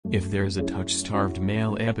If there's a touch-starved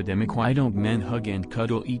male epidemic, why don't men hug and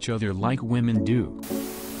cuddle each other like women do?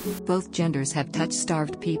 Both genders have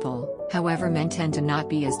touch-starved people, however men tend to not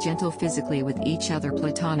be as gentle physically with each other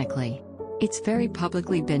platonically. It's very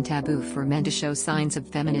publicly been taboo for men to show signs of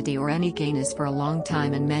femininity or any gayness for a long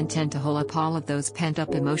time, and men tend to hold up all of those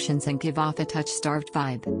pent-up emotions and give off a touch-starved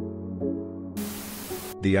vibe.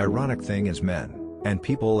 The ironic thing is men, and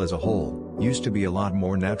people as a whole, used to be a lot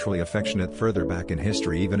more naturally affectionate further back in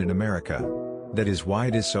history, even in America. That is why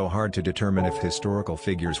it is so hard to determine if historical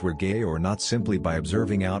figures were gay or not simply by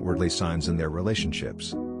observing outwardly signs in their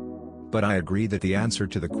relationships. But I agree that the answer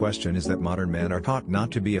to the question is that modern men are taught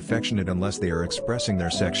not to be affectionate unless they are expressing their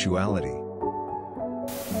sexuality.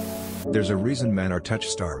 There's a reason men are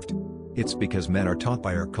touch-starved. It's because men are taught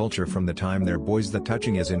by our culture from the time they're boys that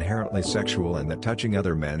touching is inherently sexual and that touching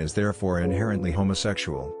other men is therefore inherently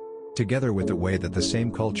homosexual. Together with the way that the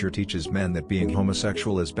same culture teaches men that being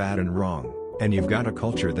homosexual is bad and wrong, and you've got a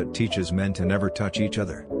culture that teaches men to never touch each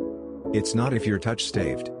other. It's not if you're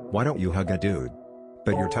touch-starved, why don't you hug a dude?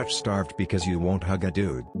 But you're touch-starved because you won't hug a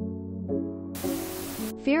dude.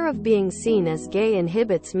 Fear of being seen as gay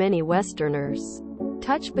inhibits many Westerners.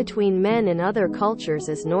 Touch between men in other cultures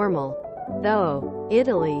is normal, though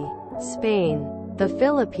Italy, Spain, the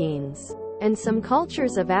Philippines, and some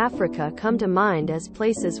cultures of Africa come to mind as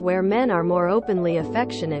places where men are more openly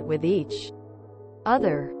affectionate with each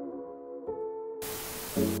other.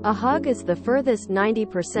 A hug is the furthest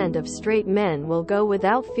 90% of straight men will go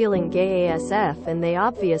without feeling gay ASF, and they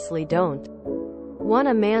obviously don't want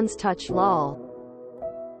a man's touch. Lol.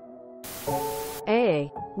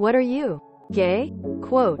 A. What are you? Gay?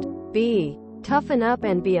 Quote. B. Toughen up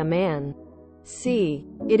and be a man. C.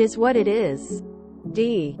 It is what it is.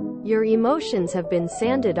 D. Your emotions have been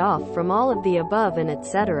sanded off from all of the above, and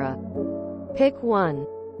etc. Pick one.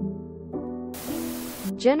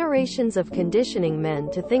 Generations of conditioning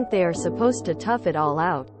men to think they are supposed to tough it all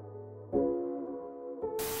out.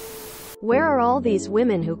 Where are all these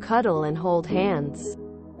women who cuddle and hold hands?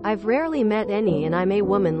 I've rarely met any, and I'm a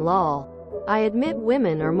woman. Lol. I admit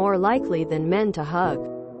women are more likely than men to hug.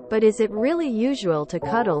 But is it really usual to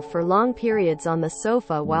cuddle for long periods on the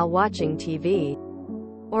sofa while watching TV?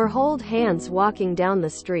 Or hold hands walking down the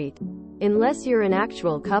street? Unless you're an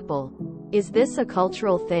actual couple. Is this a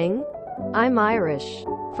cultural thing? I'm Irish.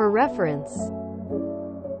 For reference.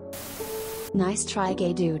 Nice try,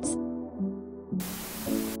 gay dudes.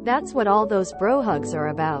 That's what all those bro hugs are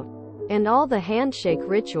about. And all the handshake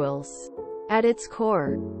rituals. At its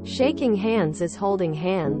core, shaking hands is holding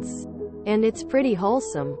hands. And it's pretty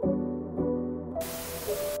wholesome.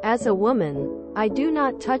 As a woman, I do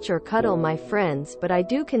not touch or cuddle my friends, but I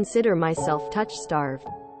do consider myself touch-starved.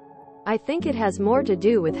 I think it has more to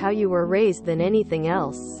do with how you were raised than anything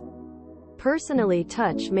else. Personally,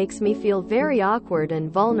 touch makes me feel very awkward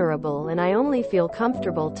and vulnerable, and I only feel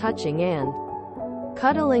comfortable touching and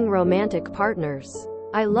cuddling romantic partners.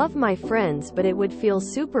 I love my friends, but it would feel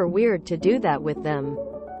super weird to do that with them.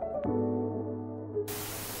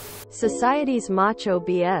 Society's macho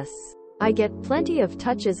BS. I get plenty of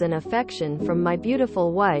touches and affection from my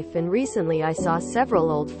beautiful wife, and recently I saw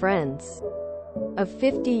several old friends of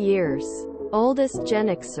 50 years. Oldest Gen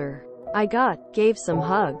Xer. I gave some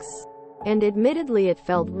hugs. And admittedly it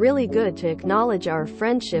felt really good to acknowledge our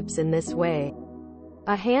friendships in this way.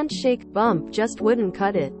 A handshake bump just wouldn't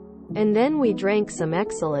cut it. And then we drank some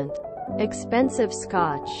excellent, expensive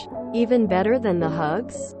scotch. Even better than the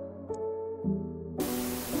hugs?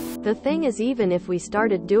 The thing is, even if we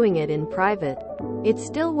started doing it in private, it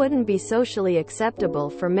still wouldn't be socially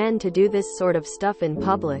acceptable for men to do this sort of stuff in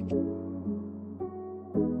public.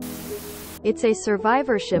 It's a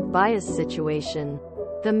survivorship bias situation.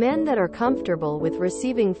 The men that are comfortable with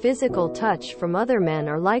receiving physical touch from other men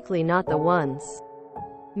are likely not the ones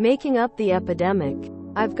making up the epidemic.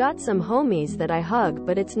 I've got some homies that I hug,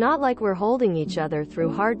 but it's not like we're holding each other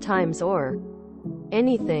through hard times or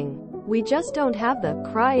anything. We just don't have the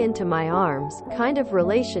cry into my arms kind of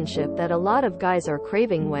relationship that a lot of guys are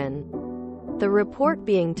craving when the report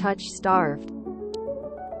being touch-starved.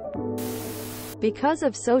 Because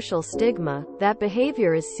of social stigma, that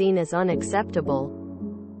behavior is seen as unacceptable.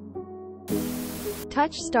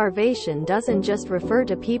 Touch starvation doesn't just refer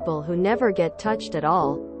to people who never get touched at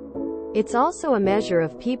all. It's also a measure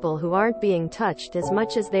of people who aren't being touched as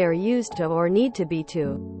much as they are used to or need to be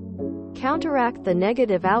to counteract the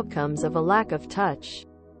negative outcomes of a lack of touch.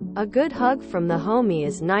 A good hug from the homie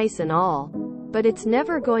is nice and all, but it's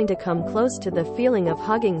never going to come close to the feeling of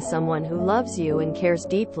hugging someone who loves you and cares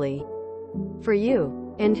deeply for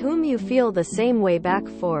you, and whom you feel the same way back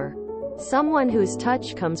for. Someone whose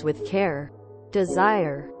touch comes with care,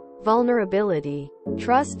 desire, vulnerability,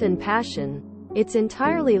 trust and passion. It's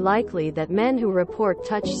entirely likely that men who report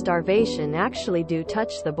touch starvation actually do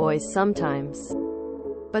touch the boys sometimes.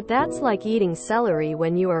 But that's like eating celery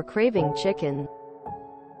when you are craving chicken.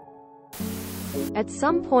 At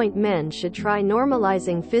some point men should try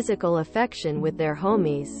normalizing physical affection with their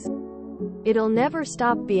homies. It'll never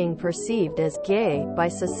stop being perceived as gay by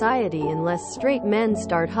society unless straight men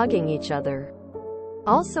start hugging each other.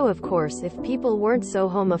 Also, of course, if people weren't so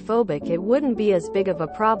homophobic, it wouldn't be as big of a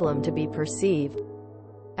problem to be perceived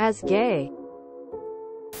as gay.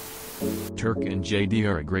 Turk and JD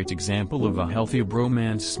are a great example of a healthy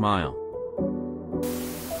bromance smile.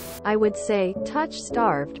 I would say, touch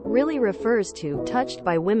starved really refers to touched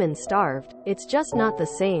by women starved. It's just not the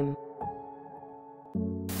same.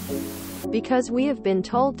 Because we have been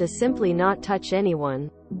told to simply not touch anyone.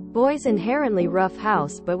 Boys inherently rough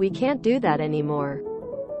house, but we can't do that anymore.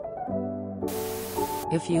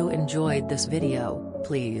 If you enjoyed this video,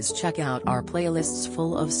 please check out our playlists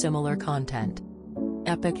full of similar content.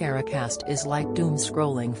 Epic Eracast is like doom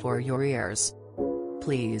scrolling for your ears.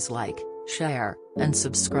 Please like, share, and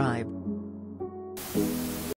subscribe.